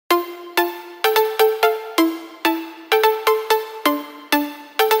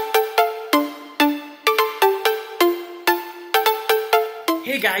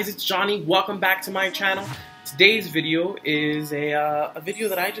guys, it's Johnny. Welcome back to my channel. Today's video is a video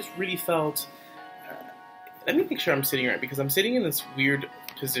that I just really felt. Let me make sure I'm sitting right because I'm sitting in this weird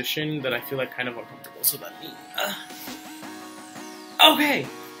position that I feel like kind of uncomfortable. So let me. Okay.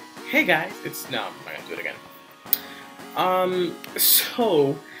 Hey guys, no, I'm not gonna do it again.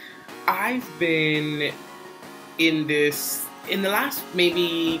 So I've been in the last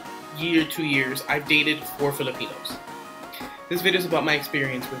maybe year, 2 years, I've dated 4 Filipinos. This video is about my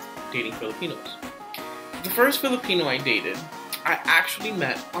experience with dating Filipinos. The first Filipino I dated, I actually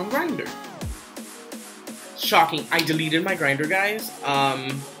met on Grindr. Shocking. I deleted my Grindr, guys. I'll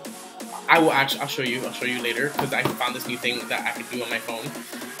show you later because I found this new thing that I could do on my phone.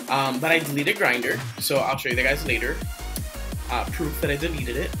 But I deleted Grindr, so I'll show you the guys later. Proof that I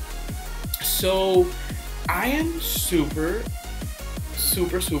deleted it. So I am super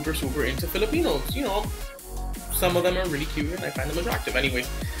into Filipinos. You know, some of them are really cute and I find them attractive. Anyways,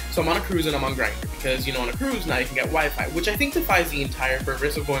 so I'm on a cruise and I'm on Grindr because, you know, on a cruise now you can get Wi-Fi, which I think defies the entire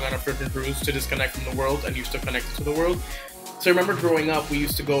purpose of going on a freaking cruise, to disconnect from the world and you're still connected to the world. So I remember growing up, we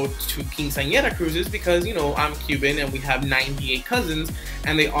used to go to quinceañera cruises because, you know, I'm Cuban and we have 98 cousins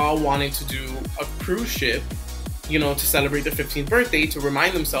and they all wanted to do a cruise ship, you know, to celebrate their 15th birthday, to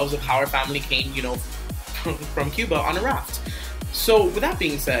remind themselves of how our family came, you know, from Cuba on a raft. So with that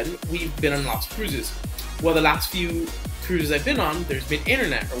being said, we've been on lots of cruises. Well, the last few cruises I've been on, there's been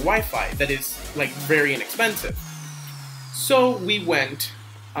internet or Wi-Fi that is like very inexpensive. So we went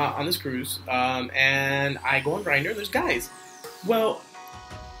on this cruise and I go on Grindr and there's guys. Well,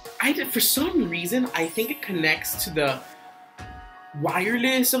 for some reason, I think it connects to the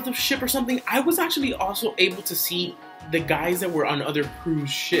wireless of the ship or something. I was actually also able to see the guys that were on other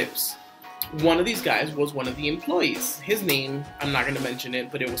cruise ships. One of these guys was one of the employees. His name, I'm not going to mention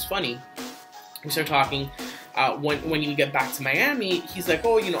it, but it was funny. We start talking. When you get back to Miami, he's like,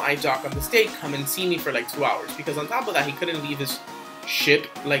 oh, you know, I dock on this date, come and see me for like 2 hours. Because on top of that, he couldn't leave his ship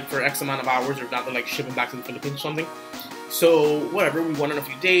like for X amount of hours, or not to like ship him back to the Philippines or something. So whatever, we went on a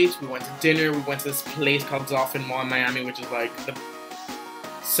few dates, we went to dinner, we went to this place called Dolphin Mall in Miami, which is like the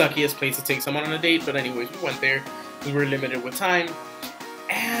suckiest place to take someone on a date. But anyways, we went there, we were limited with time.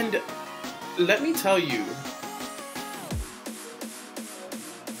 And let me tell you,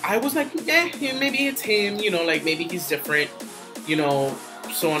 I was like, maybe it's him, you know, like maybe he's different, you know,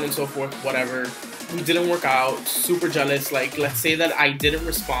 so on and so forth, whatever. We didn't work out, super jealous. Like, let's say that I didn't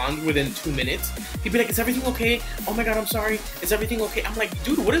respond within 2 minutes. He'd be like, is everything okay? Oh my God, I'm sorry. Is everything okay? I'm like,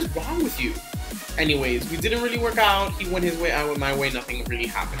 dude, what is wrong with you? Anyways, we didn't really work out. He went his way, I went my way, nothing really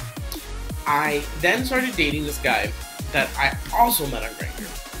happened. I then started dating this guy that I also met on Grindr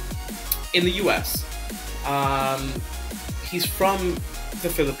in the US. He's from the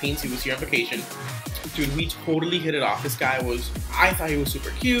Philippines. He was here on vacation. Dude, we totally hit it off. This guy I thought he was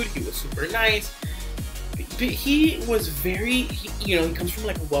super cute. He was super nice. But he was you know, he comes from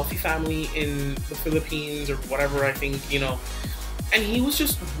like a wealthy family in the Philippines or whatever, I think, you know. And he was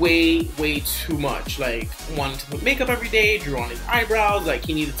just way too much. Like, wanted to put makeup every day, drew on his eyebrows, like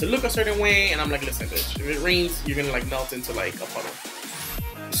he needed to look a certain way. And I'm like, listen, bitch, if it rains, you're gonna like melt into like a puddle.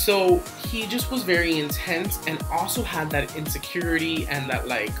 So he just was very intense and also had that insecurity and that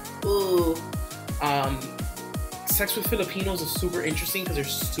like, sex with Filipinos is super interesting because they're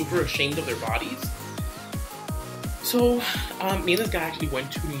super ashamed of their bodies. So me and this guy actually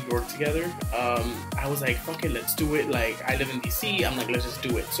went to New York together. I was like, fuck it, let's do it. Like, I live in DC. I'm like, let's just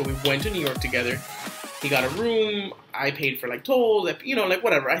do it. So we went to New York together. He got a room. I paid for like tolls, you know, like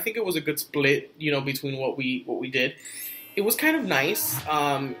whatever. I think it was a good split, you know, between what we did. It was kind of nice,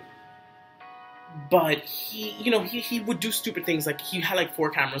 but he, you know, he would do stupid things. Like, he had like 4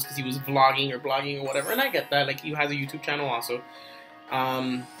 cameras because he was vlogging or blogging or whatever, and I get that. Like, he has a YouTube channel also,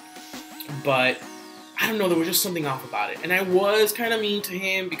 but I don't know, there was just something off about it, and I was kind of mean to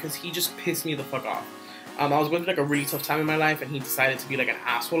him because he just pissed me the fuck off. I was going through like a really tough time in my life, and he decided to be like an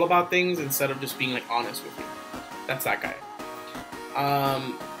asshole about things instead of just being like honest with me. That's that guy.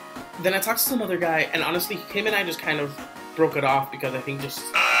 Then I talked to some other guy, and honestly, him and I just kind of broke it off because I think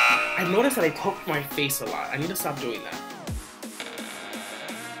I've noticed that I poke my face a lot. I need to stop doing that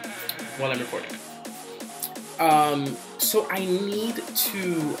while I'm recording. So I need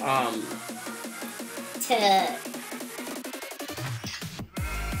to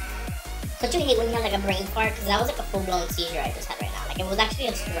Don't you hate when you have like a brain fart? Because that was like a full-blown seizure I just had right now. Like, it was actually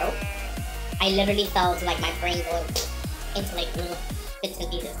a stroke. I literally felt like my brain going into like little bits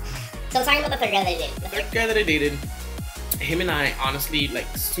and pieces. So I'm talking about the third guy that I dated. The third guy that I dated, him and I, honestly, like,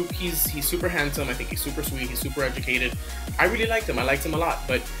 he's super handsome. I think he's super sweet. He's super educated. I really liked him. I liked him a lot.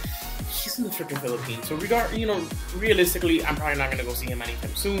 But he's in the freaking Philippines. So realistically, I'm probably not gonna go see him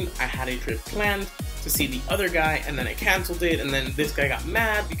anytime soon. I had a trip planned to see the other guy, and then I canceled it, and then this guy got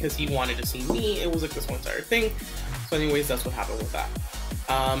mad because he wanted to see me. It was like this whole entire thing. So anyways, that's what happened with that.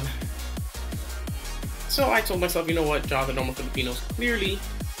 So I told myself, you know what, Jonathan, normal Filipinos, clearly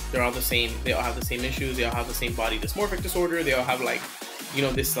they're all the same. They all have the same issues. They all have the same body dysmorphic disorder. They all have like, you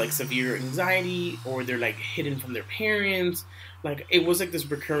know, this like severe anxiety, or they're like hidden from their parents. Like it was like this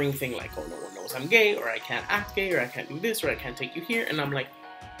recurring thing, like, oh, no one knows I'm gay, or I can't act gay, or I can't do this, or I can't take you here. And I'm like,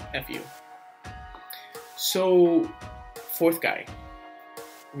 F you. So, fourth guy,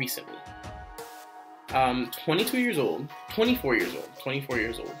 recently, 24 years old.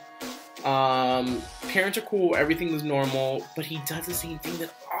 Parents are cool, everything is normal, but he does the same thing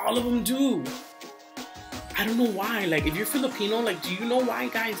that all of them do. I don't know why. Like, if you're Filipino, like, do you know why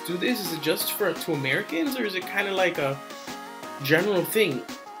guys do this? Is it just to Americans, or is it kind of like a general thing?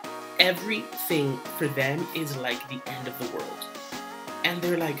 Everything for them is like the end of the world, and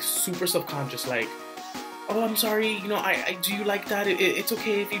they're like super subconscious, like, oh, I'm sorry, you know, I do you like that? It's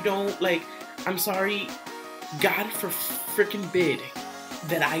okay if you don't. Like, I'm sorry, God freaking bid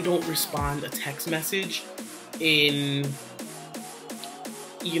that I don't respond a text message in,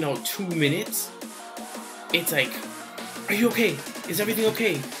 you know, 2 minutes. It's like, are you okay? Is everything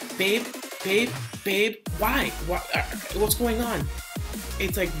okay? Babe, why? What's going on?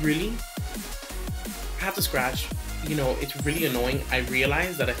 It's like, really? I have to scratch. You know, it's really annoying. I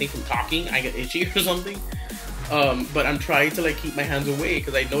realize that I think from talking, I get itchy or something. But I'm trying to like keep my hands away,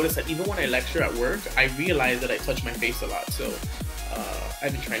 because I notice that even when I lecture at work, I realize that I touch my face a lot. So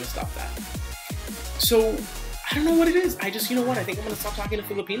I've been trying to stop that. So I don't know what it is. I just, you know what? I think I'm going to stop talking to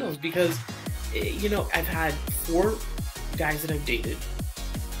Filipinos, because, you know, I've had 4 guys that I've dated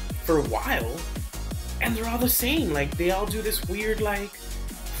for a while, and they're all the same. Like, they all do this weird, like,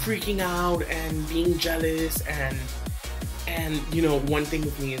 freaking out and being jealous, and you know, one thing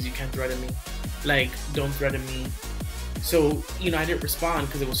with me is you can't threaten me. Like, don't threaten me. So, you know, I didn't respond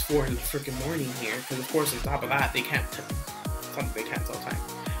because it was 4 in the freaking morning here, because of course on top of that, they can't tell time.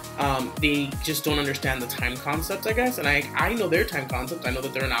 They just don't understand the time concept, I guess, and I know their time concept. I know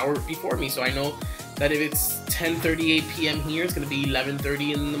that they're an hour before me, so I know that if it's 10:38 p.m. here, it's gonna be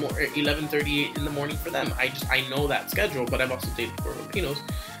 11:38 in the morning for them. I know that schedule, but I've also dated Filipinos,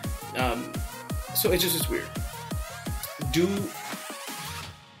 so it's just weird. Do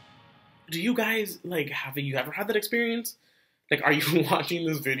you guys, like, have you ever had that experience? Like, are you watching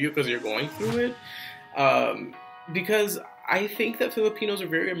this video because you're going through it? Because I think that Filipinos are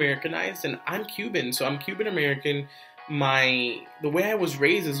very Americanized, and I'm Cuban, so I'm Cuban American. The way I was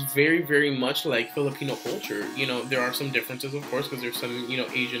raised is very, very much like Filipino culture. You know, there are some differences, of course, because there's some, you know,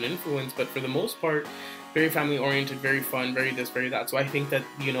 Asian influence, but for the most part, very family oriented, very fun, very this, very that. So I think that,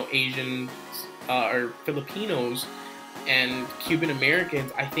 you know, Asians or Filipinos and Cuban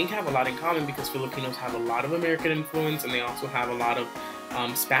Americans, I think, have a lot in common, because Filipinos have a lot of American influence, and they also have a lot of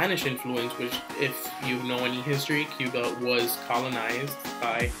Spanish influence, which, if you know any history, Cuba was colonized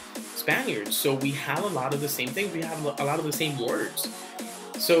by Spaniards. So we have a lot of the same things. We have a lot of the same words.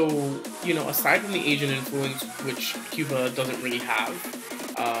 So, you know, aside from the Asian influence, which Cuba doesn't really have,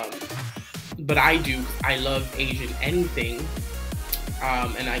 but I do. I love Asian anything.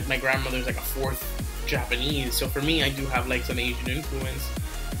 And my grandmother's like a 4th Japanese, so for me, I do have like some Asian influence.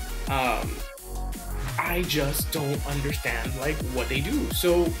 I just don't understand like what they do.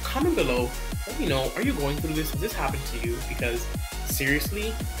 So comment below, let me know, are you going through this? Has this happened to you? Because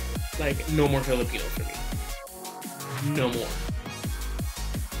seriously, like, no more Filipinos for me. No more.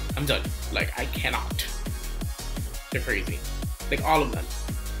 I'm done. Like, I cannot. They're crazy. Like, all of them.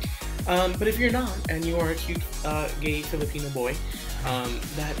 But if you're not, and you are a cute gay Filipino boy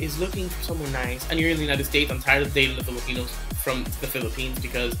that is looking for someone nice, and you're in the United States, I'm tired of dating the Filipinos from the Philippines,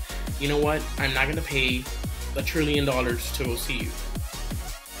 because, you know what, I'm not going to pay $1 trillion to go see you.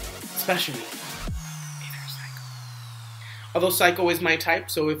 Especially if you're psycho. Although psycho is my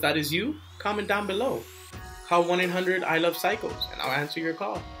type, so if that is you, comment down below. Call 1-800-I-LOVE-PSYCHOS, and I'll answer your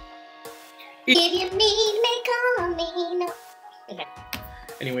call. If you need me, call me. No. Okay.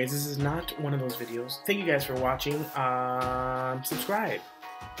 Anyways, this is not one of those videos. Thank you guys for watching. Subscribe,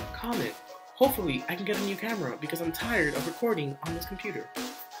 comment. Hopefully, I can get a new camera, because I'm tired of recording on this computer.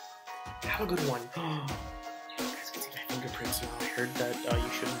 Have a good one. You guys can see my fingerprints now. I heard that you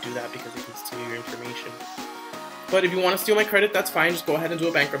shouldn't do that because it can steal your information. But if you want to steal my credit, that's fine. Just go ahead and do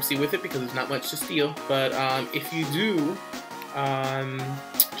a bankruptcy with it, because there's not much to steal. But if you do,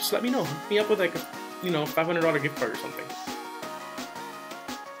 just let me know. Hook me up with like a, $500 gift card or something.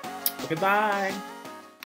 Okay, bye.